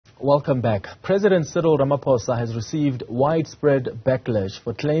Welcome back. President Cyril Ramaphosa has received widespread backlash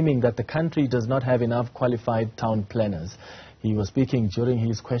for claiming that the country does not have enough qualified town planners. He was speaking during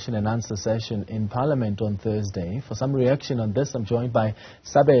his question and answer session in Parliament on Thursday. For some reaction on this, I'm joined by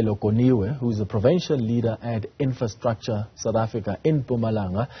Sabelo Goniwe, who is a provincial leader at Infrastructure South Africa in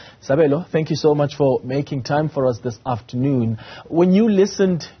Mpumalanga. Sabelo, thank you so much for making time for us this afternoon. When you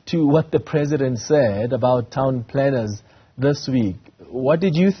listened to what the President said about town planners this week, what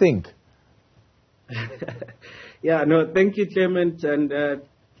did you think? Thank you, Clement, and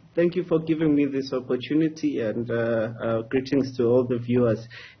thank you for giving me this opportunity, and greetings to all the viewers.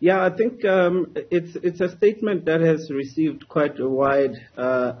 I think it's a statement that has received quite a wide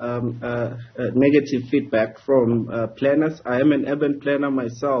negative feedback from planners. I am an urban planner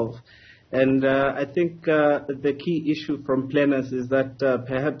myself. And I think the key issue from planners is that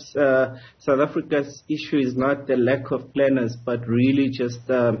perhaps South Africa's issue is not the lack of planners, but really just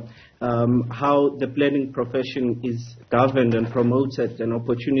how the planning profession is governed and promoted, and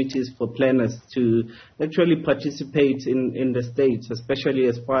opportunities for planners to actually participate in the states, especially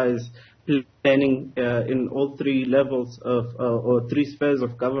as far as planning in all three levels of or three spheres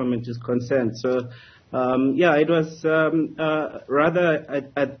of government is concerned. So it was rather,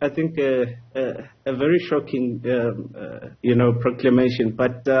 I think, a very shocking, proclamation.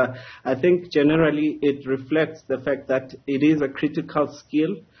 But I think generally it reflects the fact that it is a critical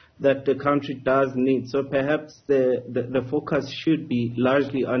skill that the country does need. So perhaps the focus should be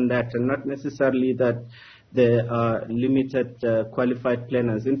largely on that, and not necessarily that there are limited qualified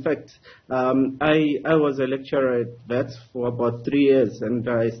planners. In fact, I was a lecturer at VETS for about 3 years, and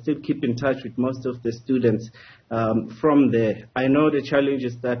I still keep in touch with most of the students from there. I know the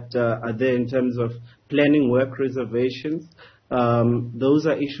challenges that are there in terms of planning work reservations. Those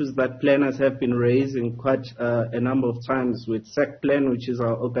are issues that planners have been raising quite a number of times with SECPlan, which is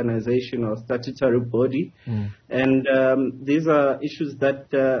our organizational statutory body. And these are issues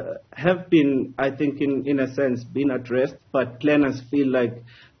that have been, I think, in a sense, been addressed, but planners feel like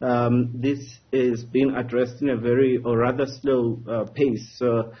this is being addressed in a very or rather slow pace.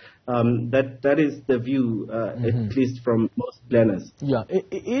 So that is the view, at least from most planners.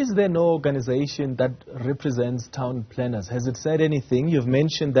 Is there no organization that represents town planners? Has it said anything? You've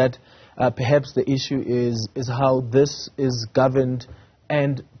mentioned that perhaps the issue is how this is governed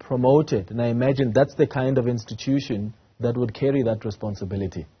and promoted. And I imagine that's the kind of institution that would carry that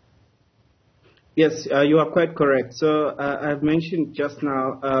responsibility. Yes, you are quite correct. So I've mentioned just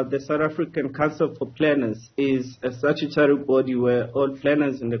now the South African Council for Planners is a statutory body where all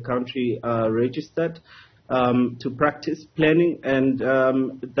planners in the country are registered to practice planning, and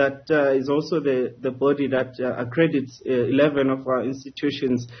that is also the body that accredits 11 of our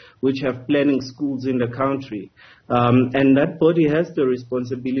institutions which have planning schools in the country. And that body has the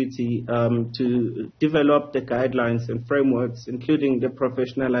responsibility to develop the guidelines and frameworks, including the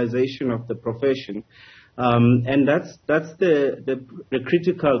professionalization of the profession. And that's the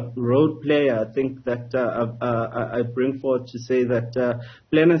critical role player, I think, that I bring forward to say that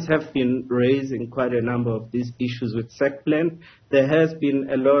planners have been raising quite a number of these issues with SECPlan. There has been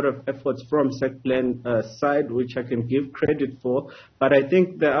a lot of efforts from SECPlan side, which I can give credit for, but I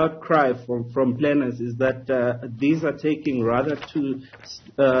think the outcry from planners is that these are taking rather too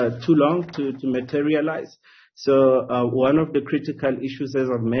long to materialize. So one of the critical issues, as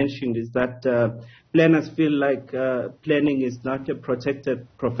I've mentioned, is that planners feel like planning is not a protected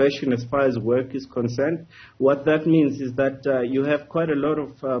profession as far as work is concerned. What that means is that you have quite a lot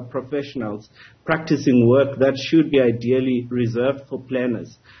of professionals practicing work that should be ideally reserved for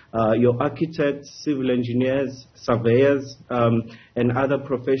planners. Your architects, civil engineers, surveyors, and other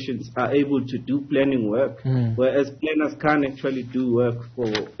professions are able to do planning work, whereas planners can't actually do work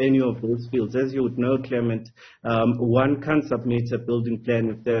for any of those fields. As you would know, Clement, one can't submit a building plan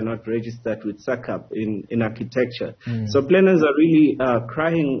if they're not registered with SACAP in architecture. So planners are really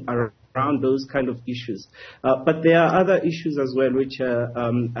crying around those kind of issues. But there are other issues as well, which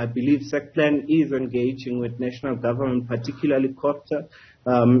I believe SECPlan is engaging with national government, particularly COPTA,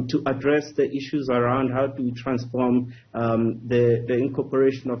 to address the issues around how do we transform the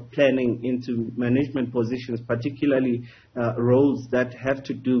incorporation of planning into management positions, particularly roles that have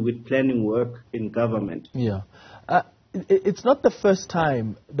to do with planning work in government. It's not the first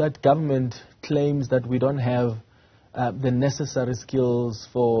time that government claims that we don't have the necessary skills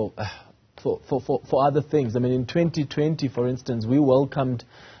for other things. I mean, in 2020, for instance, we welcomed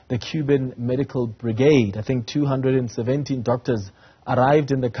the Cuban Medical Brigade. I think 217 doctors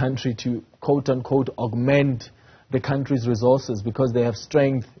arrived in the country to, quote-unquote, augment the country's resources because they have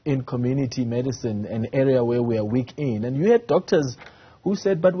strength in community medicine, an area where we are weak in. And you had doctors who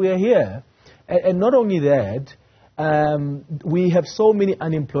said, but we are here. And not only that, we have so many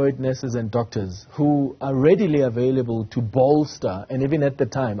unemployed nurses and doctors who are readily available to bolster, and even at the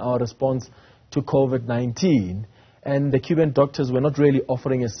time, our response to COVID-19. And the Cuban doctors were not really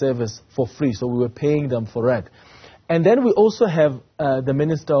offering a service for free, so we were paying them for that. And then we also have the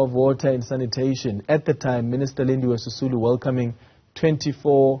Minister of Water and Sanitation, at the time, Minister Lindiwe Sisulu, welcoming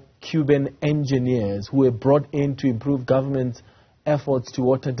 24 Cuban engineers who were brought in to improve government's efforts to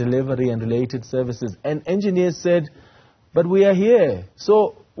water delivery and related services. And engineers said, but we are here.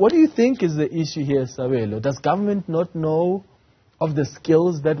 So what do you think is the issue here, Sabelo? Does government not know of the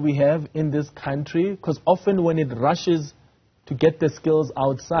skills that we have in this country? Because often when it rushes to get the skills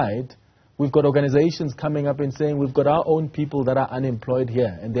outside, we've got organizations coming up and saying we've got our own people that are unemployed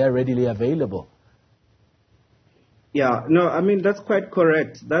here and they are readily available. Yeah, no, I mean, that's quite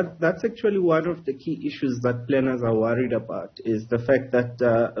correct. That's actually one of the key issues that planners are worried about, is the fact that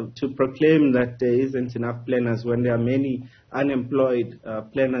to proclaim that there isn't enough planners when there are many unemployed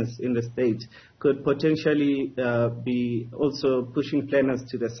planners in the state could potentially be also pushing planners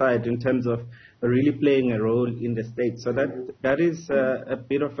to the side in terms of really playing a role in the state. So that is a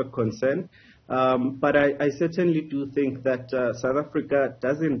bit of a concern. But I certainly do think that South Africa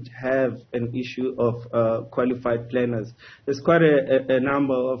doesn't have an issue of qualified planners. There's quite a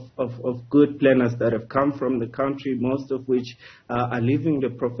number of good planners that have come from the country, most of which are leaving the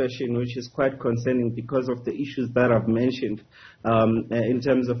profession, which is quite concerning because of the issues that I've mentioned in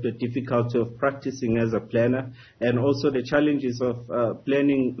terms of the difficulty of practicing as a planner, and also the challenges of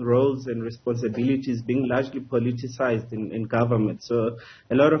planning roles and responsibilities being largely politicized in government. So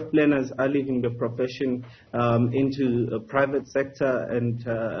a lot of planners are leaving the profession into the private sector, and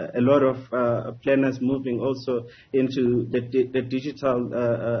a lot of planners moving also into the digital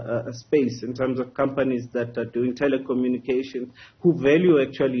space in terms of companies that are doing telecommunications, who value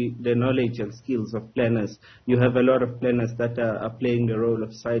actually the knowledge and skills of planners. You have a lot of planners that are playing the role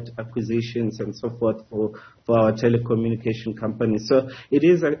of site acquisitions and so forth for our telecommunication companies. So it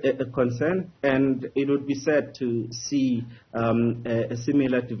is a concern, and it would be sad to see a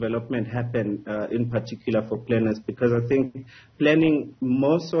similar development happen in particular for planners, because I think planning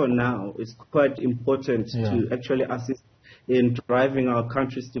more so now is quite important to actually assist in driving our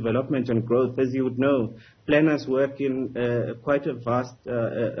country's development and growth. As you would know, planners work in quite a vast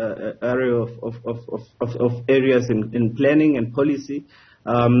area of areas in planning and policy.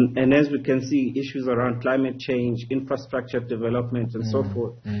 And as we can see, issues around climate change, infrastructure development, and so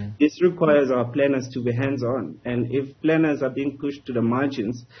forth. This requires our planners to be hands-on. And if planners are being pushed to the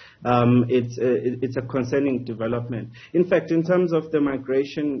margins, it's a concerning development. In fact, in terms of the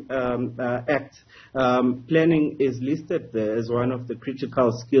Migration Act, planning is listed there as one of the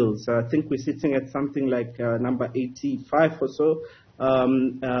critical skills. I think we're sitting at something like number 85 or so,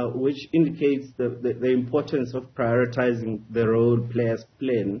 which indicates the importance of prioritizing the role players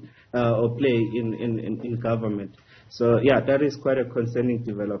play in government. So, yeah, that is quite a concerning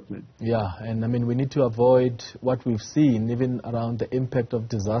development. Yeah, and I mean, we need to avoid what we've seen, even around the impact of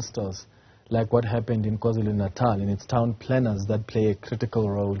disasters, like what happened in KwaZulu-Natal, and it's town planners that play a critical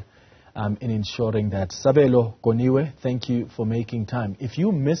role in ensuring that. Sabelo, Goniwe, thank you for making time. If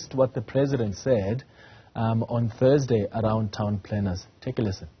you missed what the President said on Thursday around town planners, take a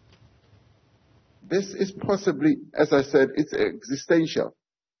listen. This is possibly, as I said, it's existential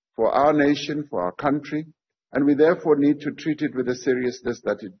for our nation, for our country, and we therefore need to treat it with the seriousness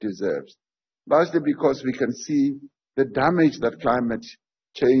that it deserves, largely because we can see the damage that climate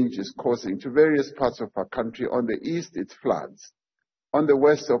change is causing to various parts of our country. On the east, it's floods. On the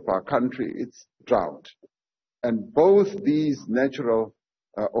west of our country, it's drought. And both these natural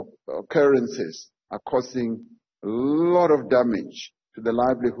occurrences are causing a lot of damage to the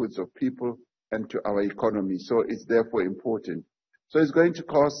livelihoods of people and to our economy. So it's therefore important. So it's going to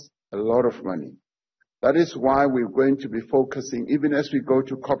cost a lot of money. That is why we're going to be focusing, even as we go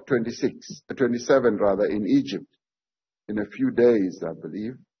to COP27 rather, in Egypt, in a few days, I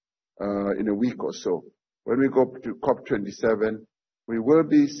believe, in a week or so. When we go to COP27, we will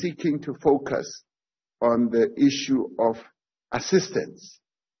be seeking to focus on the issue of assistance,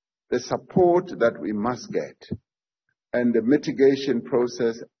 the support that we must get, and the mitigation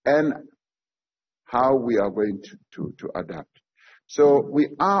process, and how we are going to adapt. So we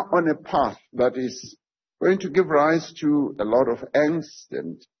are on a path that is going to give rise to a lot of angst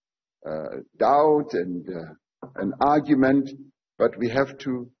and doubt and argument, but we have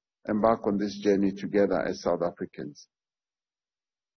to embark on this journey together as South Africans.